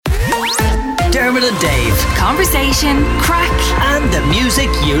Dermot and Dave. Conversation, crack, And the music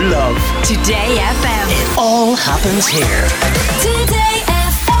you love. Today FM. It all happens here. Today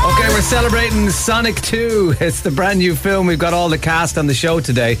FM. Okay, we're celebrating Sonic 2. It's the brand new film. We've got all the cast on the show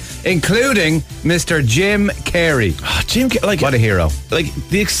today, including Mr. Jim Carrey. What a hero. Like,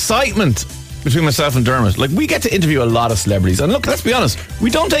 the excitement between myself and Dermot. Like, we get to interview a lot of celebrities. And look, let's be honest, we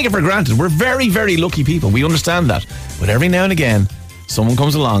don't take it for granted. We're very, very lucky people. We understand that. But every now and again, someone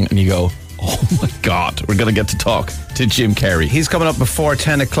comes along and you go, oh my God, we're going to get to talk to Jim Carrey. He's coming up before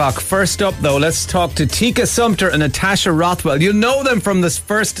 10 o'clock. First up, though, let's talk to Tika Sumpter and Natasha Rothwell. You'll know them from this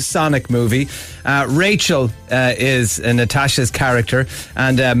first Sonic movie. Rachel is Natasha's character,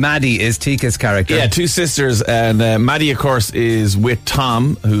 and Maddie is Tika's character. Yeah, two sisters, and Maddie, of course, is with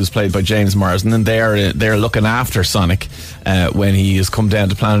Tom, who's played by James Marsden, and they're looking after Sonic when he has come down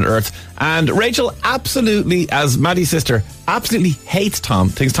to planet Earth. And Rachel absolutely, as Maddie's sister, absolutely hates Tom,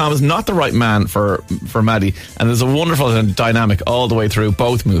 thinks Tom is not the right man for Maddie, and there's a wonderful dynamic all the way through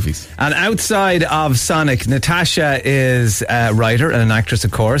both movies. And outside of Sonic, Natasha is a writer and an actress,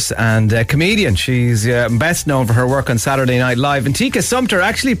 of course, and a comedian. She's best known for her work on Saturday Night Live. And Tika Sumpter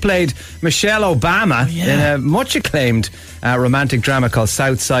actually played Michelle Obama in a much acclaimed romantic drama called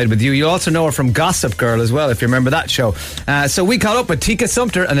Southside with You. You also know her from Gossip Girl as well, if you remember that show. So we caught up with Tika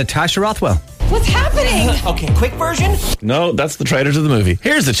Sumpter and Natasha Rothwell. What's happening? Okay, quick version. No, that's the trailer to the movie.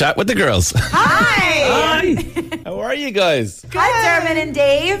 Here's the chat with the girls. Hi. How are you guys? Hi, Dermot and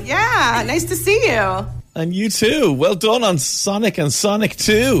Dave. Yeah, nice to see you. And you too. Well done on Sonic and Sonic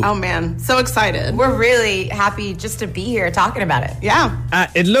 2. Oh man, so excited. We're really happy just to be here talking about it. Yeah.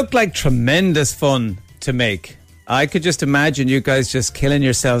 It looked like tremendous fun to make. I could just imagine you guys just killing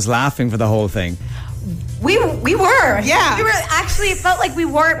yourselves laughing for the whole thing. We were. Yeah. We were actually, it felt like we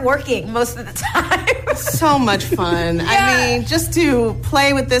weren't working most of the time. So much fun. Yeah. I mean, just to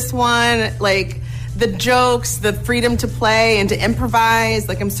play with this one, like the jokes, the freedom to play and to improvise.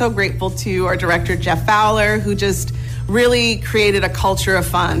 Like, I'm so grateful to our director, Jeff Fowler, who just really created a culture of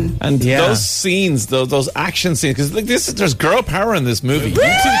fun. And those scenes, those action scenes, because like there's girl power in this movie. You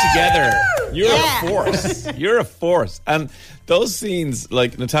two together, you're a force. You're a force. And those scenes,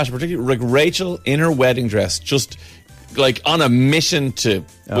 like Natasha, particularly like Rachel in her wedding dress, just like on a mission to, we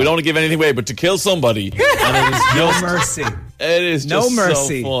don't want to give anything away, but to kill somebody. And it is No mercy. It is just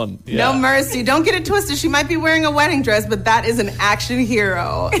so fun. Yeah. No mercy. Don't get it twisted. She might be wearing a wedding dress, but that is an action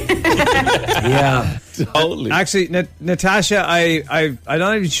hero. Yeah. Totally. Actually, Natasha, I'm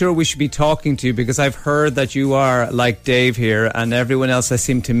not even sure we should be talking to you because I've heard that you are, like Dave here and everyone else I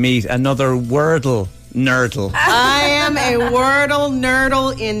seem to meet, another Wordle nerdle. I am a Wordle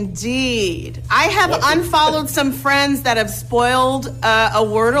nerdle indeed. I have unfollowed some friends that have spoiled a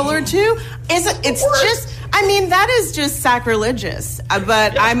Wordle or two. It's just, I mean, that is just sacrilegious.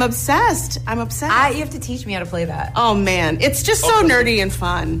 But I'm obsessed. I'm obsessed. You have to teach me how to play that. Oh man, it's just so nerdy and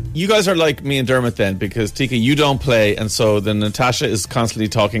fun. You guys are like me and Dermot then, because Tika, you don't play, and so then Natasha is constantly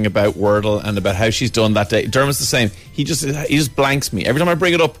talking about Wordle and about how she's done that day. Dermot's the same. He just blanks me every time I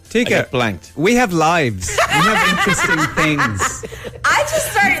bring it up. Tika, I get blanked. we have lives. We have interesting things. I just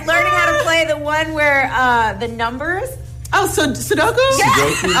started learning how to play the one where the numbers. Oh, so Sudoku?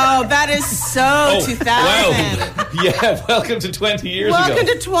 Sudoku? Oh, that is so 2000. Wow. Yeah, welcome to 20 years ago. Welcome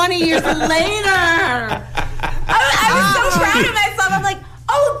to 20 years later. I was so proud of myself. I'm like,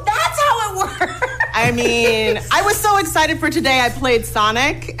 oh, that's how it works. I mean, I was so excited for today. I played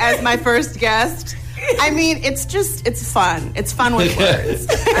Sonic as my first guest. I mean, it's fun. It's fun with words.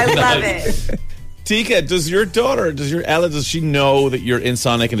 I love it. Tika, does your Ella, does she know that you're in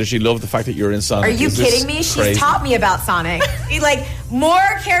Sonic, and does she love the fact that you're in Sonic? Are you kidding me? She's taught me about Sonic. Like, more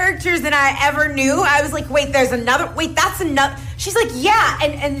characters than I ever knew. I was like, that's another. She's like, yeah.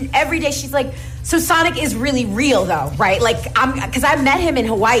 And every day she's like, so Sonic is really real though, right? Like, because I met him in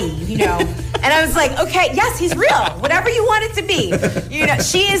Hawaii, you know. And I was like, okay, yes, he's real. Whatever you want it to be. You know,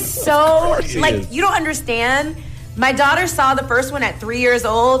 she is so, like, you don't understand. My daughter saw the first one at 3 years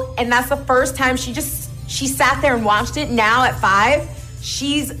old, and that's the first time she sat there and watched it. Now at 5,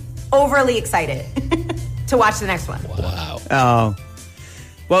 she's overly excited to watch the next one. Wow. Oh.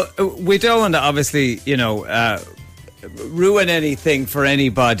 Well, we don't want to obviously, ruin anything for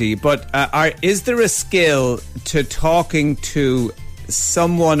anybody, but is there a skill to talking to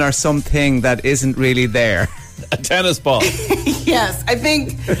someone or something that isn't really there? A tennis ball. Yes, I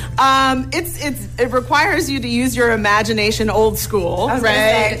think it requires you to use your imagination, old school, I was right?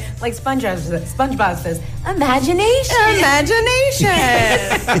 gonna say, like SpongeBob says, imagination. Imagination.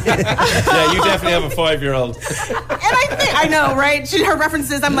 Yeah, you definitely have a 5-year-old. And I know, right? Her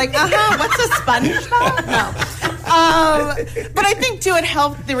references, I'm like, what's a SpongeBob? No. But I think too it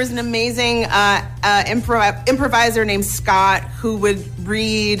helped. There was an amazing improviser named Scott who would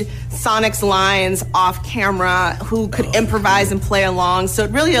read Sonic's lines off camera, who could improvise and play along. So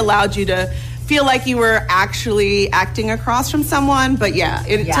it really allowed you to feel like you were actually acting across from someone. But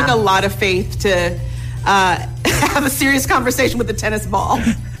it took a lot of faith to have a serious conversation with the tennis ball.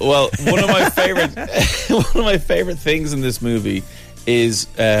 Well, one of my favorite things in this movie is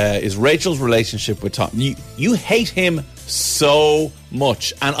Rachel's relationship with Tom. You hate him so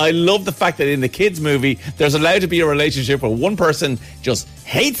much, and I love the fact that in the kids' movie there's allowed to be a relationship where one person just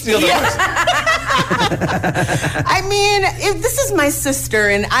hates the other person. I mean, this is my sister,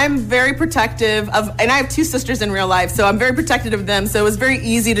 and I'm very protective of, and I have two sisters in real life, so I'm very protective of them, so it was very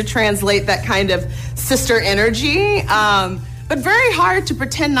easy to translate that kind of sister energy, but very hard to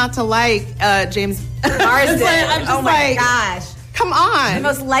pretend not to like James Marsden. Oh my gosh. Come on. The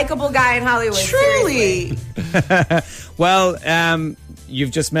most likable guy in Hollywood. Truly. Well,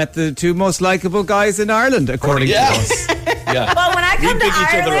 you've just met the two most likable guys in Ireland, according to us. Yeah. Well, when I come to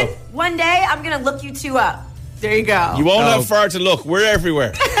Ireland, one day I'm going to look you two up. There you go. You won't have far to look. We're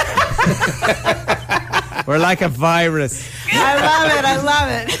everywhere. We're like a virus. I love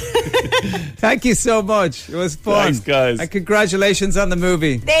it. Thank you so much. It was fun. Thanks, guys. And congratulations on the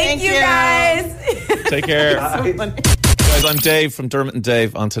movie. Thank you, guys. Take care. Guys, I'm Dave from Dermot and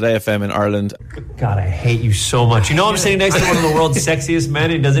Dave on Today FM in Ireland. God, I hate you so much. You know I'm sitting next to one of the world's sexiest men.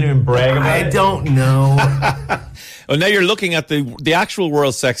 He doesn't even brag about it. I don't know. Well, now you're looking at the actual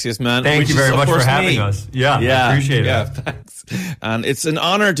world's sexiest man. Thank which you is, very of much for course, having me. us. Yeah, I appreciate it. Thanks. And it's an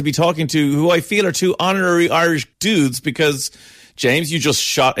honor to be talking to who I feel are two honorary Irish dudes because, James, you just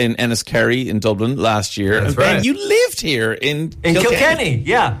shot in Enniskerry in Dublin last year. That's and Ben, right. you lived here in Kilkenny.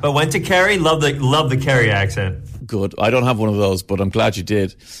 Yeah, but went to Carrey. Love the Carrey accent. Good. I don't have one of those, but I'm glad you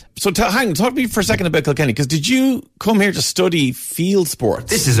did. So hang on, talk to me for a second about Kilkenny, because did you come here to study field sports?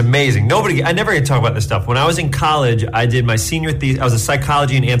 This is amazing. I never get to talk about this stuff. When I was in college, I did my senior thesis. I was a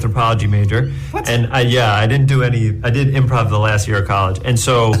psychology and anthropology major. What? And I did improv the last year of college. And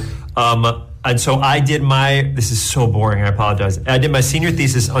so I did this is so boring, I apologize. I did my senior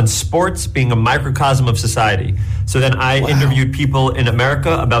thesis on sports being a microcosm of society. So then I interviewed people in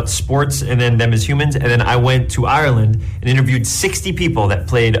America about sports and then them as humans. And then I went to Ireland and interviewed 60 people that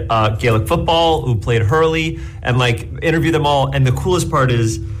played Gaelic football, who played hurley, and interviewed them all. And the coolest part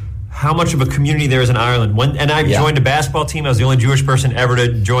is how much of a community there is in Ireland. I joined a basketball team. I was the only Jewish person ever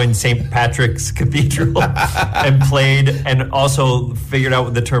to join St. Patrick's Cathedral and played, and also figured out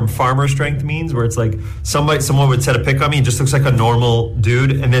what the term farmer strength means, where it's like someone would set a pick on me and just looks like a normal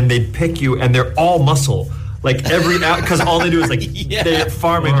dude, and then they'd pick you, and they're all muscle. Because all they do is they're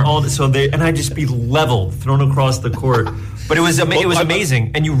farming and I'd just be leveled, thrown across the court. But it was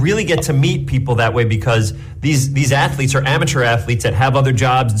amazing, and you really get to meet people that way because these athletes are amateur athletes that have other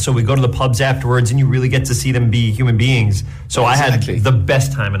jobs, and so we go to the pubs afterwards, and you really get to see them be human beings. So exactly. I had the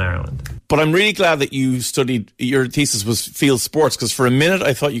best time in Ireland. But I'm really glad that you studied, your thesis was field sports, because for a minute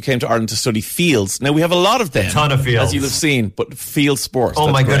I thought you came to Ireland to study fields. Now, we have a lot of them. A ton of fields. As you'll have seen, but field sports. Oh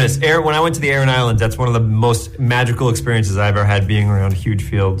my goodness. When I went to the Aran Islands, that's one of the most magical experiences I've ever had, being around huge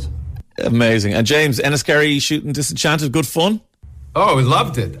fields. Amazing. And James, Enniskerry shooting Disenchanted, good fun? Oh, I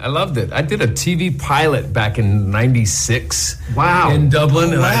loved it. I did a TV pilot back in '96. Wow. In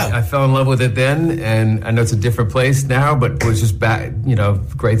Dublin, and wow. I fell in love with it then. And I know it's a different place now, but it was just back.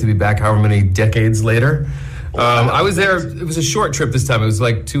 Great to be back. However many decades later, I was there. It was a short trip this time. It was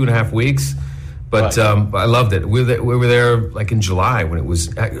like 2.5 weeks, but I loved it. We were there like in July when it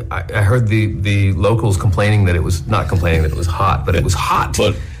was. I heard the locals complaining that it was not complaining that it was hot, but it was hot.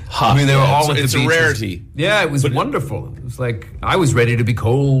 But hot. I mean, they were all at the it's beaches. a rarity. Yeah, it was wonderful. It was like I was ready to be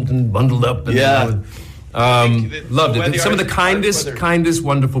cold and bundled up. And, loved it. Some of the kindest,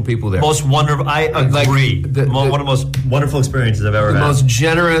 wonderful people there. Most wonderful. I agree. One of the most wonderful experiences I've ever had. The most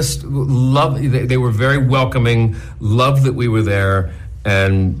generous. They were very welcoming. Loved that we were there,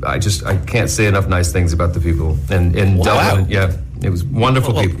 and I can't say enough nice things about the people. And in Dublin, yeah, it was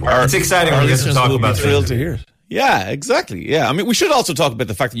wonderful people. It's exciting when you get to talk about things. Thrilled to hear it. Yeah, exactly. Yeah, I mean, we should also talk about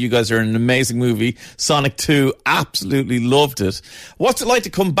the fact that you guys are in an amazing movie, Sonic 2. Absolutely loved it. What's it like to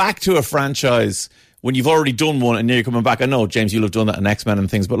come back to a franchise when you've already done one and now you're coming back? I know, James, you'll have done that in X-Men and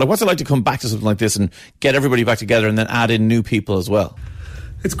things, but what's it like to come back to something like this and get everybody back together and then add in new people as well?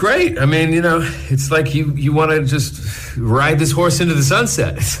 It's great. I mean, it's like you want to just ride this horse into the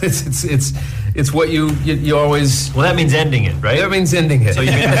sunset. It's what you always. Well, that means ending it, right? That means ending it. So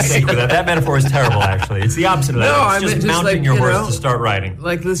you made a mistake with that. That metaphor is terrible. Actually, it's the opposite of that. No, it's just mounting your horse to start riding.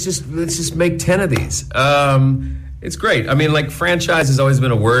 Like let's just make 10 of these. It's great. I mean, like, franchise has always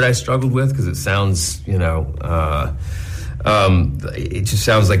been a word I struggled with because it sounds, it just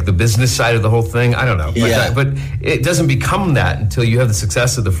sounds like the business side of the whole thing. I don't know. But it doesn't become that until you have the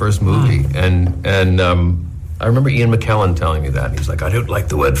success of the first movie. And I remember Ian McKellen telling me that. He was like, I don't like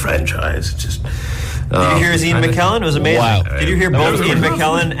the word franchise. It's just... Did you hear his Ian McKellen? It was amazing. Wow. Did you hear both Ian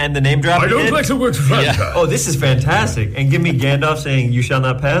McKellen and the name drop? I don't like the word franchise. Yeah. Oh, this is fantastic. And give me Gandalf saying, "You shall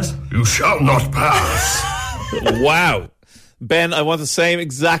not pass." You shall not pass. Wow. Ben, I want the same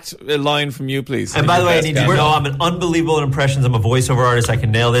exact line from you, please. And by the way, I need you to know I'm an unbelievable at impressions. I'm a voiceover artist. I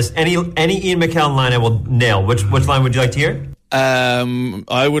can nail this. Any Ian McKellen line I will nail. Which line would you like to hear?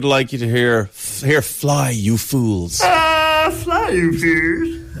 I would like you to hear fly, you fools. Fly, you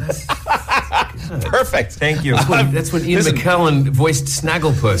fools. Perfect. Thank you. That's when Ian McKellen voiced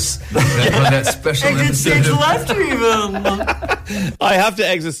Snagglepuss on that special episode. left even. I have to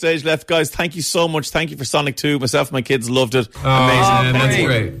exit stage left, guys. Thank you so much. Thank you for Sonic 2. Myself and my kids loved it. Amazing. That's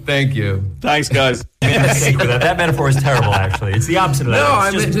great. Thank you. Thanks, guys. That metaphor is terrible, actually. It's the opposite of that. No, It's I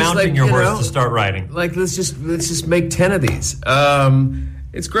mean, just just mounting like, your you horse know, to start riding. Like, let's just make 10 of these.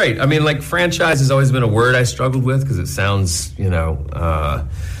 It's great. I mean, like, franchise has always been a word I struggled with because it sounds, it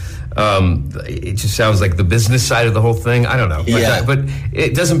just sounds like the business side of the whole thing. I don't know. But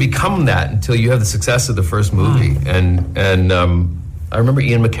it doesn't become that until you have the success of the first movie. And I remember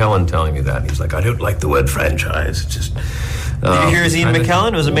Ian McKellen telling me that. He was like, I don't like the word franchise. It's just... Did you hear his Ian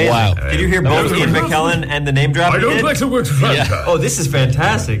McKellen? It was amazing. Wow. Did you hear both Ian McKellen and the name drop? I don't like the word franchise. Yeah. Oh, this is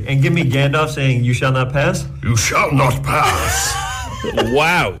fantastic. And give me Gandalf saying, "You shall not pass." You shall not pass.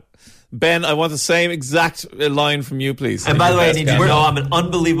 Wow. Ben, I want the same exact line from you, please. And by the way, I need you to know I'm an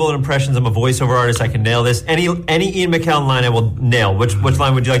unbelievable at impressions. I'm a voiceover artist. I can nail this. Any Ian McKellen line I will nail. Which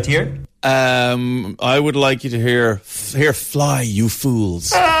line would you like to hear? I would like you to hear fly, you fools.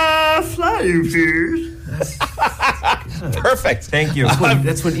 Fly, you fools. Perfect. Thank you.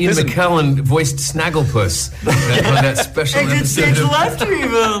 That's when Ian McKellen voiced Snagglepuss on that special episode. left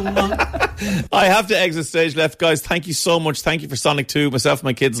even. I have to exit stage left, guys. Thank you so much. Thank you for Sonic 2. Myself and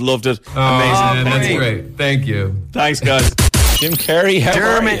my kids loved it. Amazing. That's great. Thank you. Thanks, guys. Jim Carrey, how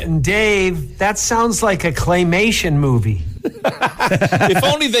Dermot are you? and Dave, that sounds like a claymation movie. If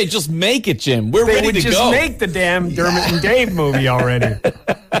only they just make it, Jim. We're They ready would to just go. make the damn Dermot and Dave movie already.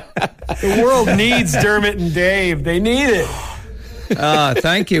 The world needs Dermot and Dave. They need it.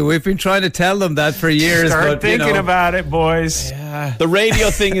 Thank you. We've been trying to tell them that for years. Start thinking about it, boys. Yeah. The radio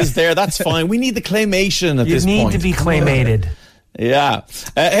thing is there. That's fine. We need the claymation at this point. You need to be claymated. Yeah.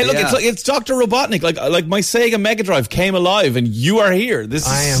 Hey, look, Yeah. it's Dr. Robotnik. Like my Sega Mega Drive came alive, and you are here. This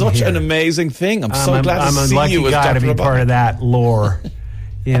I is am such here. an amazing thing. I'm so glad I'm to a see lucky you as guy Dr. to be Robotnik. part of that lore.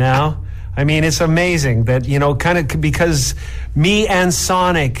 You know? I mean, it's amazing that, kind of because me and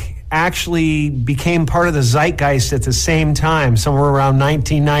Sonic actually became part of the zeitgeist at the same time, somewhere around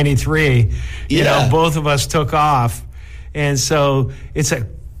 1993. Both of us took off. And so it's a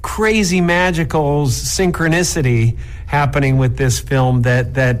crazy magical synchronicity happening with this film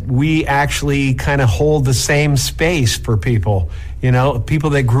that we actually kind of hold the same space for people, people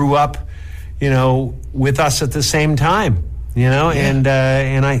that grew up, with us at the same time, and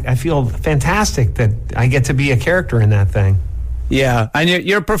I feel fantastic that I get to be a character in that thing. Yeah, and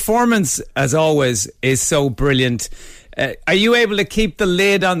your performance, as always, is so brilliant. Are you able to keep the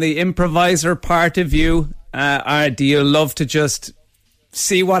lid on the improviser part of you, or do you love to just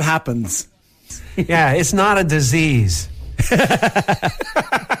see what happens? Yeah, it's not a disease.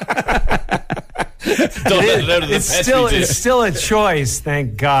 It's still a choice,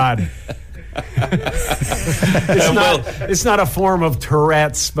 thank God. It's not a form of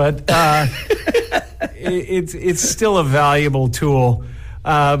Tourette's, but it's still a valuable tool.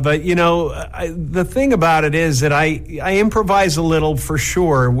 But the thing about it is that I improvise a little for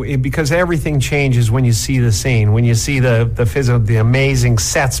sure, because everything changes when you see the scene, when you see the amazing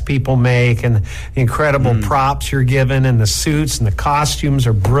sets people make and the incredible props you're given, and the suits and the costumes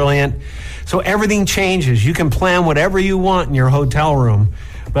are brilliant. So everything changes. You can plan whatever you want in your hotel room,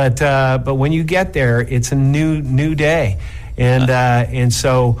 but when you get there, it's a new day. And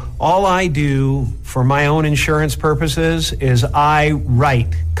so all I do for my own insurance purposes is I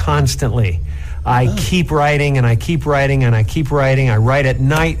write constantly. I keep writing and I keep writing and I keep writing. I write at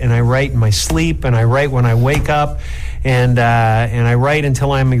night and I write in my sleep and I write when I wake up, and I write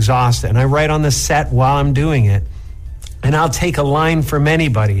until I'm exhausted. And I write on the set while I'm doing it. And I'll take a line from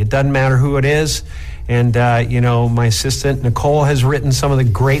anybody. It doesn't matter who it is. And, my assistant, Nicole, has written some of the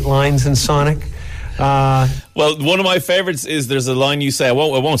great lines in Sonic. Well, one of my favorites is there's a line you say. I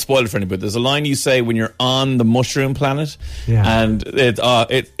won't spoil it for anybody. There's a line you say when you're on the mushroom planet, and it's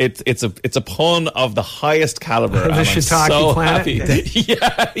a pun of the highest caliber. The shiitake planet.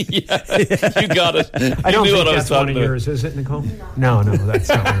 Yeah, you got it. I don't knew think what I was that's one of talking yours, is it, Nicole? No, that's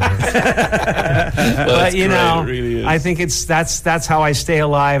not one of yours. But you know, it really is. I think that's how I stay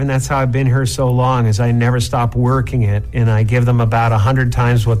alive, and that's how I've been here so long. Is I never stop working it, and I give them about 100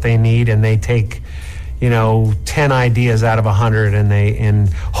 times what they need, and they take 10 ideas out of 100, and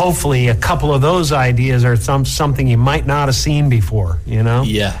hopefully a couple of those ideas are something you might not have seen before.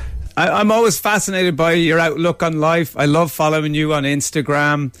 Yeah. I'm always fascinated by your outlook on life. I love following you on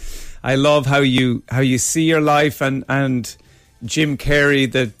Instagram. I love how you see your life and Jim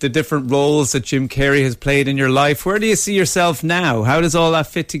Carrey, the different roles that Jim Carrey has played in your life. Where do you see yourself now? How does all that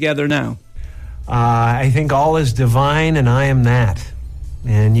fit together now? I think all is divine, and I am that,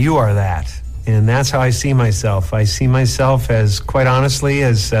 and you are that. And that's how I see myself. I see myself as, quite honestly,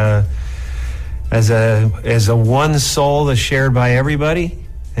 as a one soul that's shared by everybody,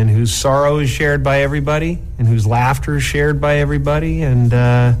 and whose sorrow is shared by everybody, and whose laughter is shared by everybody, and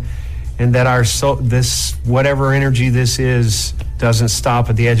that our soul, this whatever energy this is, doesn't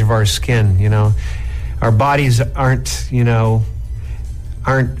stop at the edge of our skin. Our bodies aren't the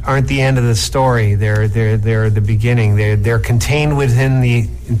end of the story. They're the beginning. They're contained within the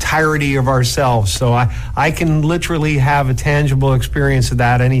entirety of ourselves. So I can literally have a tangible experience of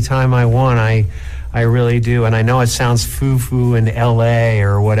that anytime I want. I really do. And I know it sounds foo-foo in LA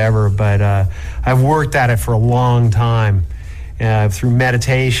or whatever, but I've worked at it for a long time through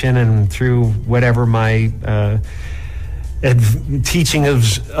meditation and through whatever my teaching of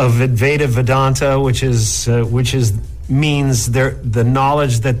Advaita Vedanta, which is means the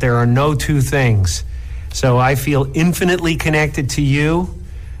knowledge that there are no two things. So I feel infinitely connected to you.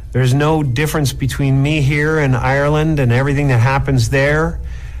 There's no difference between me here and Ireland and everything that happens there.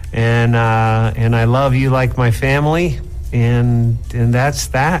 And I love you like my family. And that's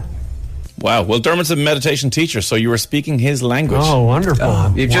that. Wow. Well, Dermot's a meditation teacher, so you were speaking his language. Oh,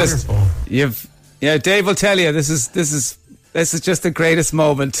 wonderful. Dave will tell you this is just the greatest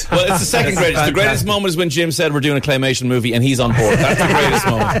moment. Well, it's the second greatest. The greatest moment is when Jim said we're doing a claymation movie and he's on board. That's the greatest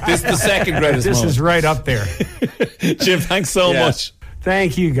moment. This is the second greatest moment. This is right up there. Jim, thanks so much.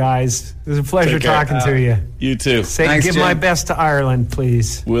 Thank you, guys. It was a pleasure talking to you. You too. Give my best to Ireland,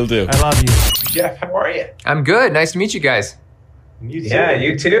 please. Will do. I love you. Jeff, how are you? I'm good. Nice to meet you guys. You too. Yeah,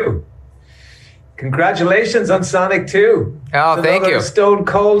 you too. Congratulations on Sonic 2. Oh, thank you. Stone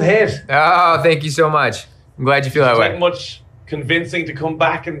cold hit. Oh, thank you so much. I'm glad you feel that way. Take much convincing to come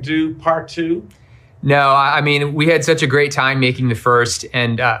back and do part 2? No, I mean, we had such a great time making the first,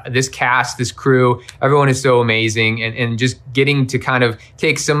 and this cast, this crew, everyone is so amazing, and just getting to kind of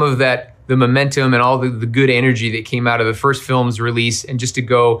take some of the momentum and all the good energy that came out of the first film's release, and just to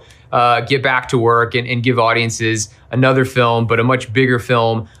go get back to work and give audiences another film, but a much bigger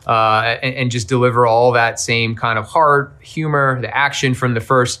film, and just deliver all that same kind of heart, humor, the action from the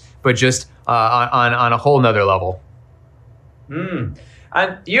first, but just on a whole nother level.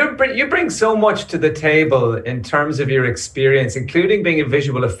 And you bring so much to the table in terms of your experience, including being a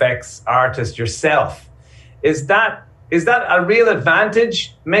visual effects artist yourself. Is that a real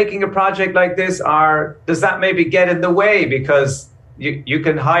advantage making a project like this, or does that maybe get in the way because you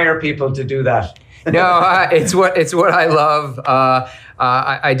can hire people to do that? No, it's what I love.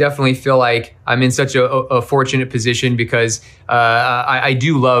 I definitely feel like I'm in such a fortunate position because I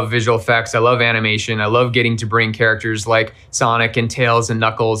do love visual effects. I love animation. I love getting to bring characters like Sonic and Tails and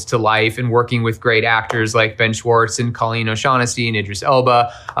Knuckles to life, and working with great actors like Ben Schwartz and Colleen O'Shaughnessy and Idris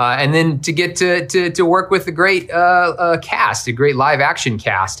Elba. And then to get to work with a great cast, a great live action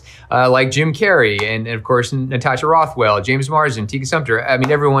cast like Jim Carrey and of course Natasha Rothwell, James Marsden, Tika Sumpter. I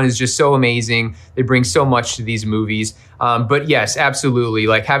mean, everyone is just so amazing. They bring so much to these movies. But yes, absolutely.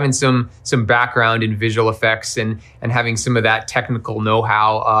 Like having some background in visual effects and having some of that technical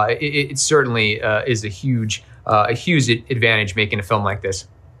know-how, it certainly is a huge advantage making a film like this.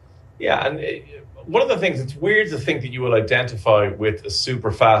 Yeah, and one of the things, it's weird to think that you will identify with a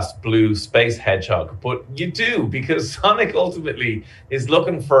super fast blue space hedgehog, but you do, because Sonic ultimately is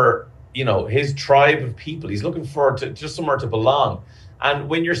looking for, his tribe of people. He's looking for just somewhere to belong. And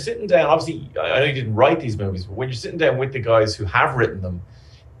when you're sitting down, obviously, I know you didn't write these movies, but when you're sitting down with the guys who have written them,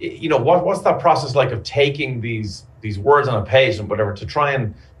 what's that process like of taking these words on a page and whatever to try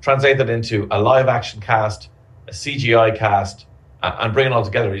and translate that into a live action cast, a CGI cast, and bring it all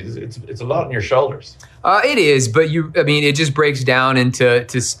together. It's a lot on your shoulders. It is, but it just breaks down into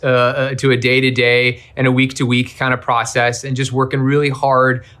a day-to-day and a week-to-week kind of process, and just working really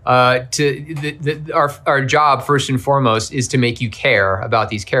hard. Our job, first and foremost, is to make you care about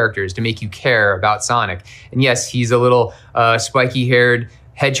these characters, to make you care about Sonic. And yes, he's a little spiky-haired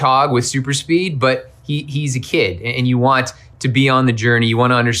hedgehog with super speed, but he's a kid, and you want to be on the journey. You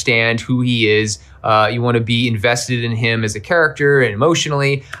want to understand who he is. You want to be invested in him as a character and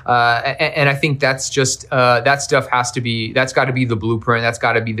emotionally. And I think that's just that stuff that's got to be the blueprint. That's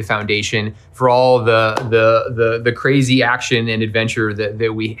got to be the foundation for all the crazy action and adventure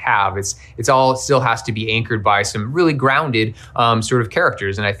that we have. It's all still has to be anchored by some really grounded sort of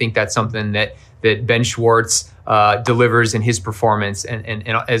characters. And I think that's something that Ben Schwartz delivers in his performance, and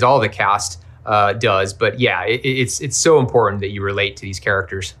as all the cast does. But yeah, it's so important that you relate to these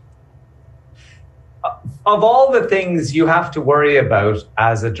characters. Of all the things you have to worry about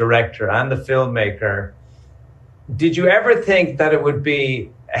as a director and a filmmaker, did you ever think that it would be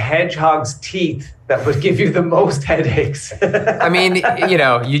a hedgehog's teeth that would give you the most headaches? I mean,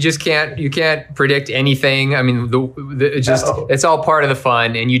 you just can't predict anything. I mean, it's all part of the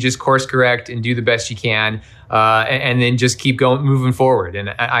fun, and you just course correct and do the best you can. And then just keep moving forward.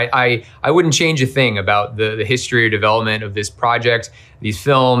 And I wouldn't change a thing about the history or development of this project, these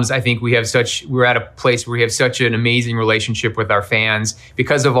films. I think we're at a place where we have such an amazing relationship with our fans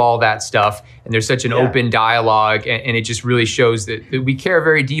because of all that stuff. And there's such an open dialogue, and it just really shows that we care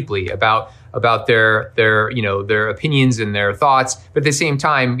very deeply about their opinions and their thoughts. But at the same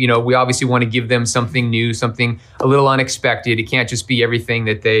time, we obviously want to give them something new, something a little unexpected. It can't just be everything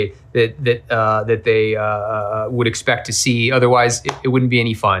that they would expect to see. Otherwise, it wouldn't be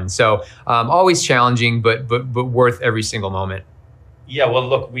any fun. So always challenging, but worth every single moment. Yeah, well,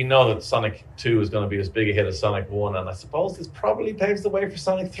 look, we know that Sonic 2 is going to be as big a hit as Sonic 1, and I suppose this probably paves the way for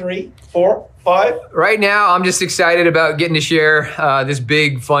Sonic 3, 4, 5. Right now, I'm just excited about getting to share this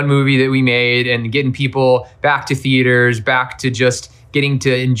big, fun movie that we made, and getting people back to theaters, back to just getting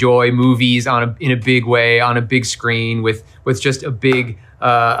to enjoy movies in a big way, on a big screen, with just a big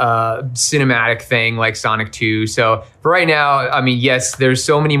cinematic thing like Sonic 2. So for right now, I mean, yes, there's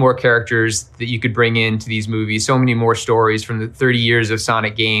so many more characters that you could bring into these movies, so many more stories from the 30 years of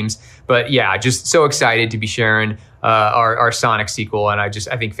Sonic games. But yeah, just so excited to be sharing our Sonic sequel. And I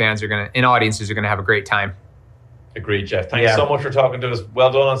think fans and audiences are going to have a great time. Agreed, Jeff. Thanks so much for talking to us.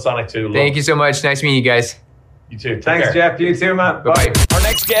 Well done on Sonic 2. Thank you so much. Nice meeting you guys. You too. Thanks, Jeff. You too, man. Bye. Our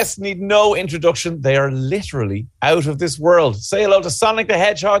next guests need no introduction. They are literally out of this world. Say hello to Sonic the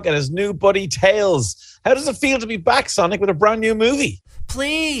Hedgehog and his new buddy, Tails. How does it feel to be back, Sonic, with a brand new movie?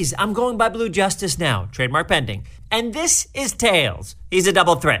 Please, I'm going by Blue Justice now. Trademark pending. And this is Tails. He's a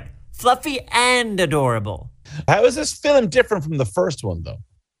double threat. Fluffy and adorable. How is this film different from the first one, though?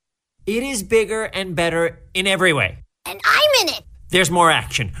 It is bigger and better in every way. And I'm in it. There's more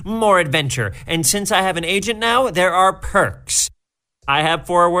action, more adventure, and since I have an agent now, there are perks. I have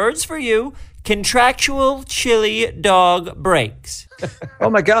 4 words for you. Contractual chili dog breaks. Oh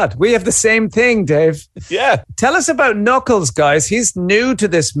my God, we have the same thing, Dave. Yeah. Tell us about Knuckles, guys. He's new to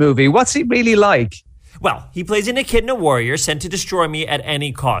this movie. What's he really like? Well, he plays an echidna warrior sent to destroy me at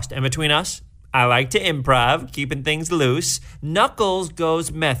any cost. And between us, I like to improv, keeping things loose. Knuckles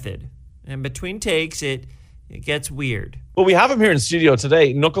goes method. And between takes, it gets weird. Well, we have him here in studio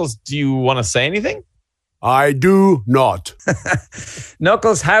today. Knuckles, do you want to say anything? I do not.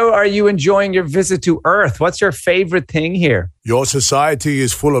 Knuckles, how are you enjoying your visit to Earth? What's your favorite thing here? Your society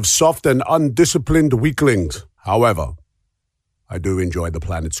is full of soft and undisciplined weaklings. However, I do enjoy the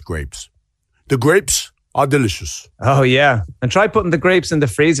planet's grapes. The grapes are delicious. Oh, yeah. And try putting the grapes in the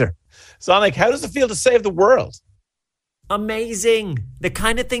freezer. Sonic, how does it feel to save the world? Amazing. The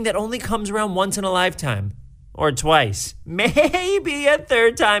kind of thing that only comes around once in a lifetime. Or twice. Maybe a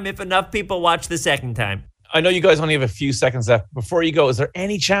third time if enough people watch the second time. I know you guys only have a few seconds left. Before you go, is there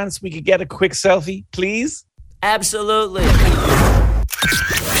any chance we could get a quick selfie, please? Absolutely.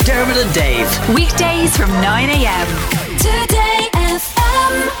 Dermot and Dave. Weekdays from 9 a.m. Today.